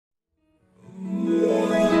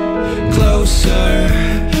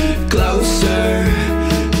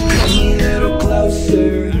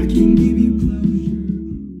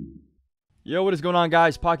What's going on,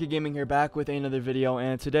 guys? Pocket Gaming here, back with another video,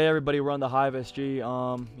 and today everybody we're on the Hive SG.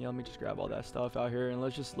 Yeah, let me just grab all that stuff out here and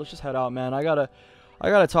let's just head out, man. I gotta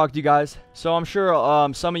talk to you guys. So I'm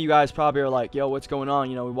sure some of you guys probably are like, yo, what's going on?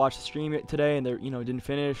 You know, we watched the stream today and they didn't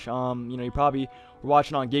finish. You know, you probably were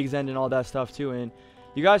watching on Gigs End and all that stuff too, and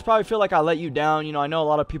you guys probably feel like I let you down. You know, I know a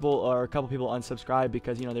lot of people, or a couple people, unsubscribed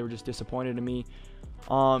because they were just disappointed in me.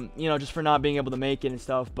 Just for not being able to make it and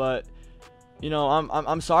stuff. But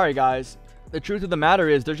I'm sorry, guys. The truth of the matter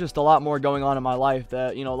is there's just a lot more going on in my life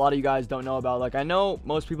that a lot of you guys don't know about. Like, I know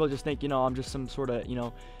most people just think I'm just some sort of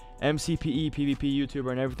MCPE PvP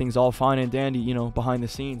YouTuber and everything's all fine and dandy behind the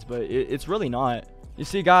scenes, but it's really not. You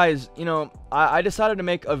see, guys, I decided to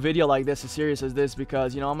make a video like this, as serious as this,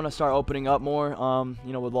 because I'm gonna start opening up more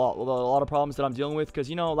with a lot of problems that I'm dealing with, because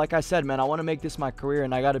like I said, man, I want to make this my career,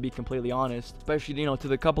 and I got to be completely honest, especially to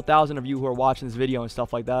the couple thousand of you who are watching this video and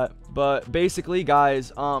stuff like that. But basically, guys,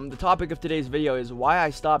 the topic of today's video is why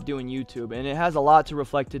I stopped doing YouTube, and it has a lot to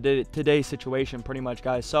reflect today's situation, pretty much,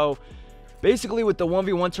 guys. So basically, with the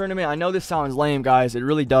 1v1 tournament, I know this sounds lame, guys. It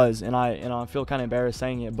really does, and I feel kind of embarrassed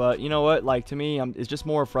saying it. But you know what? Like, to me, it's just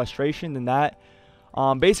more frustration than that.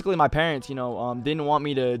 Basically, my parents, didn't want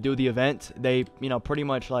me to do the event. They, pretty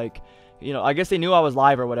much like, I guess they knew I was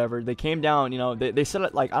live or whatever. They came down, they said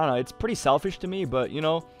it like, I don't know. It's pretty selfish to me, but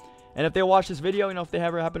and if they watch this video, if they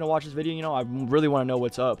ever happen to watch this video, I really want to know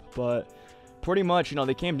what's up. But pretty much,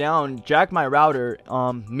 they came down, jacked my router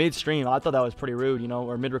mid-stream. I thought that was pretty rude,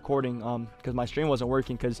 or mid-recording, because my stream wasn't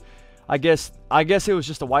working, because I guess it was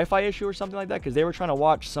just a Wi-Fi issue or something like that, because they were trying to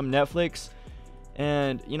watch some Netflix,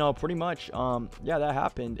 and, pretty much, yeah, that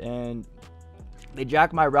happened, and they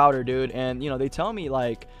jacked my router, dude, and, they tell me,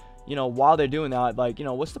 like, while they're doing that, like,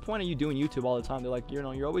 what's the point of you doing YouTube all the time? They're like,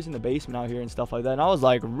 you're always in the basement out here and stuff like that, and I was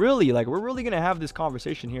like, really? Like, we're really gonna have this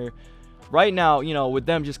conversation here right now, with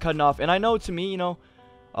them just cutting off. And I know, to me,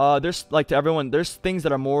 there's, like, to everyone, there's things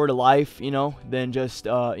that are more to life, than just,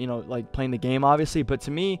 like, playing the game, obviously. But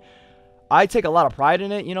to me, I take a lot of pride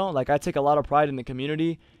in it, like, I take a lot of pride in the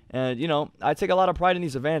community, and, I take a lot of pride in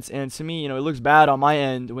these events. And to me, it looks bad on my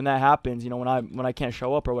end when that happens, when I can't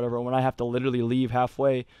show up or whatever, when I have to literally leave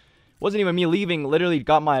halfway. It wasn't even me leaving, literally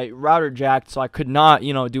got my router jacked, so I could not,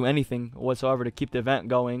 do anything whatsoever to keep the event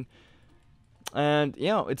going. And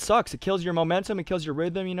it sucks. It kills your momentum, it kills your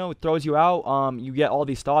rhythm, it throws you out. You get all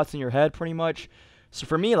these thoughts in your head, pretty much. So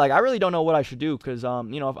for me, like, I really don't know what I should do, because if I'm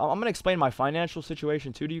gonna explain my financial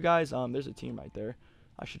situation too to you guys. There's a team right there.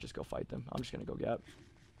 I should just go fight them. I'm just gonna go gap.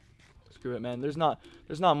 Screw it, man. There's not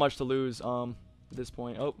much to lose at this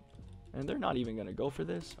point. Oh, and they're not even gonna go for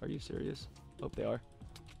this. Are you serious? Oh, they are.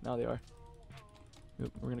 Now they are.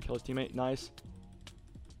 Oop, we're gonna kill his teammate. Nice.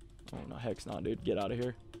 Oh no, heck's not, dude. Get out of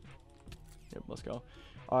here. Yep, let's go.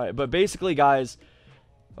 Alright, but basically, guys,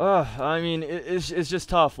 I mean, it's just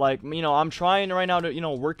tough. Like, I'm trying right now to,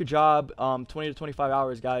 work a job, 20 to 25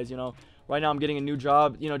 hours, guys, Right now, I'm getting a new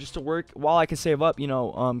job, just to work while I can save up,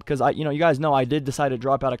 because you guys know I did decide to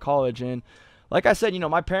drop out of college. And like I said,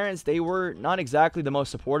 my parents, they were not exactly the most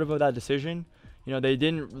supportive of that decision. They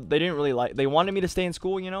didn't really like, they wanted me to stay in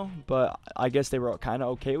school, but I guess they were kind of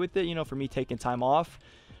okay with it, for me taking time off.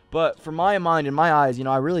 But for my mind, in my eyes,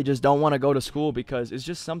 I really just don't want to go to school, because it's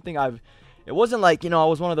just something it wasn't like, I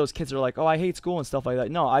was one of those kids that are like, oh, I hate school and stuff like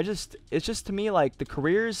that. No, it's just, to me, like, the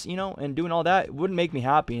careers, and doing all that wouldn't make me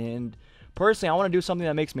happy. And personally, I want to do something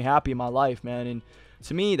that makes me happy in my life, man. And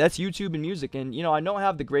to me, that's YouTube and music. And, I don't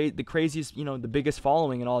have the craziest, the biggest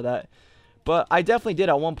following and all that. But I definitely did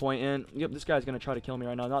at one point. And, yep, this guy's going to try to kill me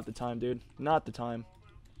right now. Not the time, dude. Not the time.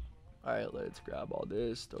 All right, let's grab all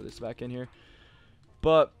this. Throw this back in here.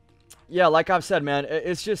 But yeah, like I've said, man,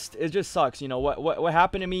 it just sucks. What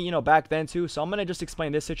happened to me, back then too. So I'm gonna just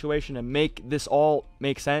explain this situation and make this all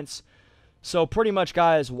make sense. So pretty much,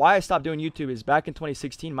 guys, why I stopped doing YouTube is back in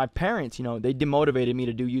 2016. My parents, they demotivated me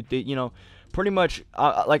to do YouTube. Pretty much,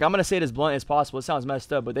 like, I'm gonna say it as blunt as possible. It sounds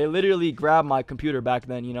messed up, but they literally grabbed my computer back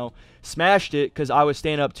then. Smashed it because I was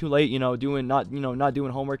staying up too late. Not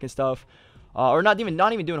doing homework and stuff, or not even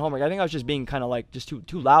doing homework. I think I was just being kind of like just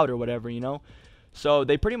too loud or whatever. So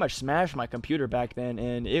they pretty much smashed my computer back then,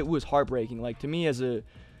 and it was heartbreaking. Like, to me, as a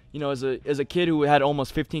kid who had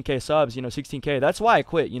almost 15K subs, 16K, that's why I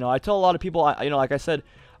quit. I tell a lot of people, like I said,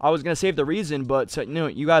 I was gonna save the reason, but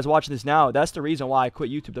you guys watching this now, that's the reason why I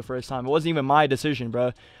quit YouTube the first time. It wasn't even my decision,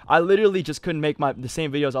 bro. I literally just couldn't make the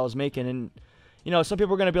same videos I was making, and some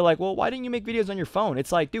people are gonna be like, well, why didn't you make videos on your phone?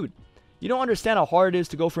 It's like, dude, you don't understand how hard it is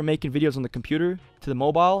to go from making videos on the computer to the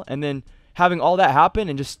mobile, and then having all that happen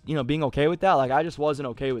and just being okay with that. Like, I just wasn't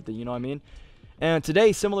okay with it, you know what I mean? And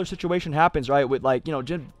today, similar situation happens, right? With like, you know,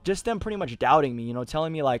 just them pretty much doubting me, you know,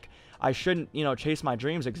 telling me like I shouldn't, you know, chase my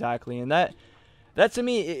dreams exactly. And that to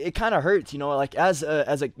me, it kind of hurts, you know, like as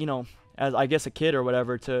a, you know, as I guess a kid or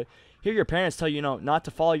whatever, to hear your parents tell you, you know, not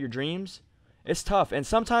to follow your dreams. It's tough. And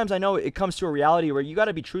sometimes I know it comes to a reality where you got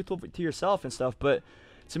to be truthful to yourself and stuff. But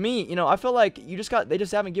to me, you know, I feel like they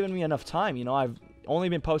just haven't given me enough time. You know, I've only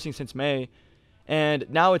been posting since May, and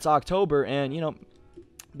now it's October, and, you know,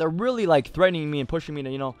 they're really like threatening me and pushing me to,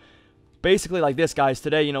 you know, basically like this, guys.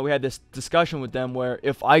 Today, you know, we had this discussion with them where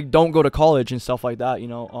if I don't go to college and stuff like that, you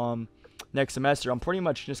know, next semester, I'm pretty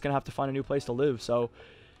much just going to have to find a new place to live. So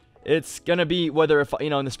it's going to be whether, if, you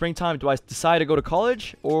know, in the springtime, do I decide to go to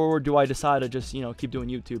college or do I decide to just, you know, keep doing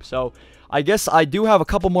YouTube? So I guess I do have a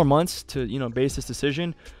couple more months to, you know, base this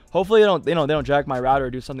decision. Hopefully they don't jack my router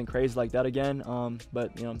or do something crazy like that again.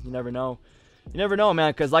 But, you know, you never know. You never know,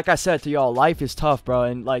 man, because like I said to y'all, life is tough, bro,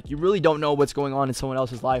 and like you really don't know what's going on in someone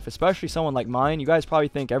else's life, especially someone like mine. You guys probably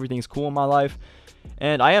think everything's cool in my life,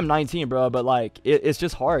 and I am 19, bro, but like it's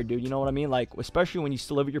just hard, dude. You know what I mean? Like, especially when you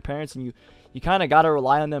still live with your parents and you kind of gotta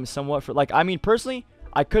rely on them somewhat for, like, I mean, personally,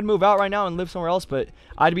 I could move out right now and live somewhere else, but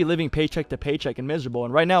I'd be living paycheck to paycheck and miserable.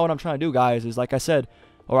 And right now, what I'm trying to do, guys, is like I said,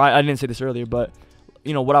 or I didn't say this earlier, but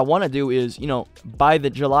you know, what I want to do is, you know, by the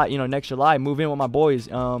July, you know, next July, move in with my boys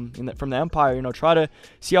from the Empire, you know, try to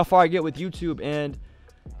see how far I get with YouTube. And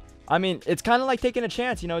I mean, it's kind of like taking a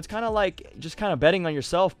chance, you know, it's kind of like just kind of betting on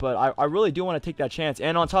yourself, but I really do want to take that chance.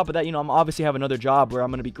 And on top of that, you know, I'm obviously have another job where I'm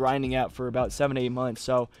going to be grinding at for about 7 to 8 months.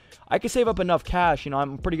 So I can save up enough cash. You know,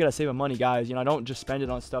 I'm pretty good at saving money, guys. You know, I don't just spend it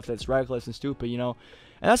on stuff that's reckless and stupid, you know.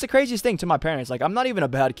 And that's the craziest thing to my parents. Like, I'm not even a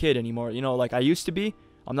bad kid anymore, you know, like I used to be.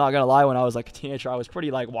 I'm not going to lie, when I was like a teenager, I was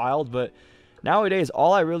pretty like wild, but nowadays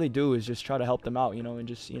all I really do is just try to help them out, you know, and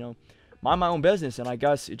just, you know, mind my own business. And I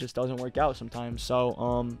guess it just doesn't work out sometimes.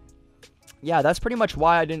 So, yeah, that's pretty much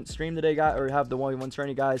why I didn't stream today, guys, or have the 1v1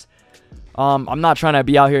 tourney, guys. I'm not trying to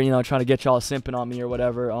be out here, you know, trying to get y'all simping on me or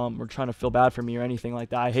whatever, or trying to feel bad for me or anything like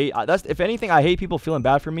that. If anything, I hate people feeling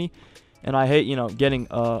bad for me, and I hate, you know, getting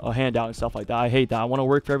a handout and stuff like that. I hate that. I want to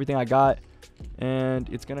work for everything I got, and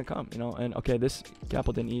it's gonna come, you know. And okay, this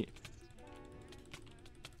Gapple didn't eat.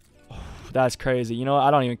 Oh, that's crazy. You know what?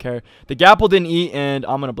 I don't even care. The Gapple didn't eat, and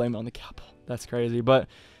I'm gonna blame it on the Gapple. That's crazy, but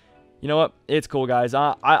you know what? It's cool, guys.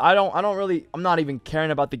 I'm not even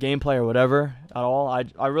caring about the gameplay or whatever at all.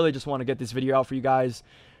 I really just want to get this video out for you guys,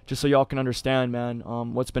 just so y'all can understand, man,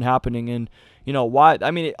 what's been happening, and you know why.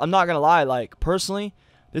 I mean, I'm not gonna lie, like personally,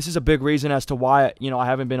 this is a big reason as to why, you know, I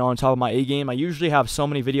haven't been on top of my A game. I usually have so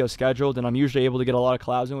many videos scheduled, and I'm usually able to get a lot of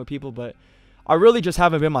collabs in with people, but I really just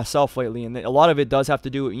haven't been myself lately, and a lot of it does have to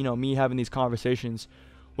do with, you know, me having these conversations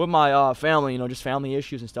with my family, you know, just family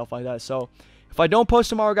issues and stuff like that. So if I don't post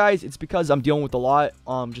tomorrow, guys, it's because I'm dealing with a lot.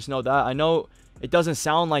 Just know that. I know it doesn't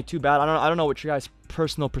sound like too bad. I don't know what your guys'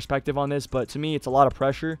 personal perspective on this, but to me, it's a lot of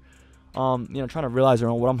pressure. You know, trying to realize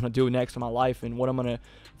what I'm gonna do next in my life and what I'm gonna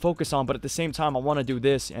focus on. But at the same time, I want to do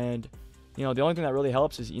this, and you know, the only thing that really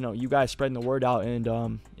helps is, you know, you guys spreading the word out. And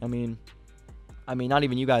I mean, not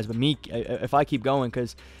even you guys, but me. If I keep going,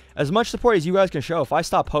 because as much support as you guys can show, if I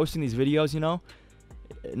stop posting these videos, you know,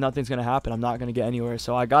 nothing's gonna happen. I'm not gonna get anywhere.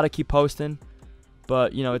 So I gotta keep posting.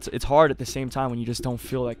 But, you know, it's hard at the same time when you just don't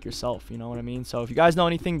feel like yourself, you know what I mean? So if you guys know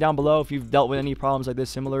anything down below, if you've dealt with any problems like this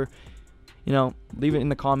similar, you know, leave it in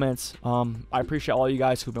the comments. I appreciate all you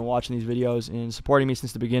guys who've been watching these videos and supporting me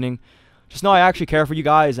since the beginning. Just know I actually care for you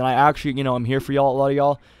guys, and I actually, you know, I'm here for y'all, a lot of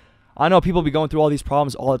y'all. I know people be going through all these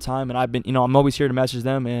problems all the time, and I've been, you know, I'm always here to message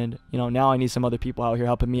them, and, you know, now I need some other people out here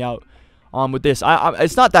helping me out with this.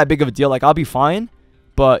 It's not that big of a deal. Like, I'll be fine,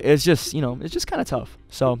 but it's just, you know, it's just kind of tough.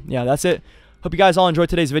 So, yeah, that's it. Hope you guys all enjoyed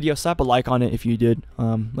today's video. Slap a like on it if you did.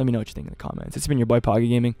 Let me know what you think in the comments. It's been your boy Poggy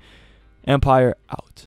Gaming. Empire out.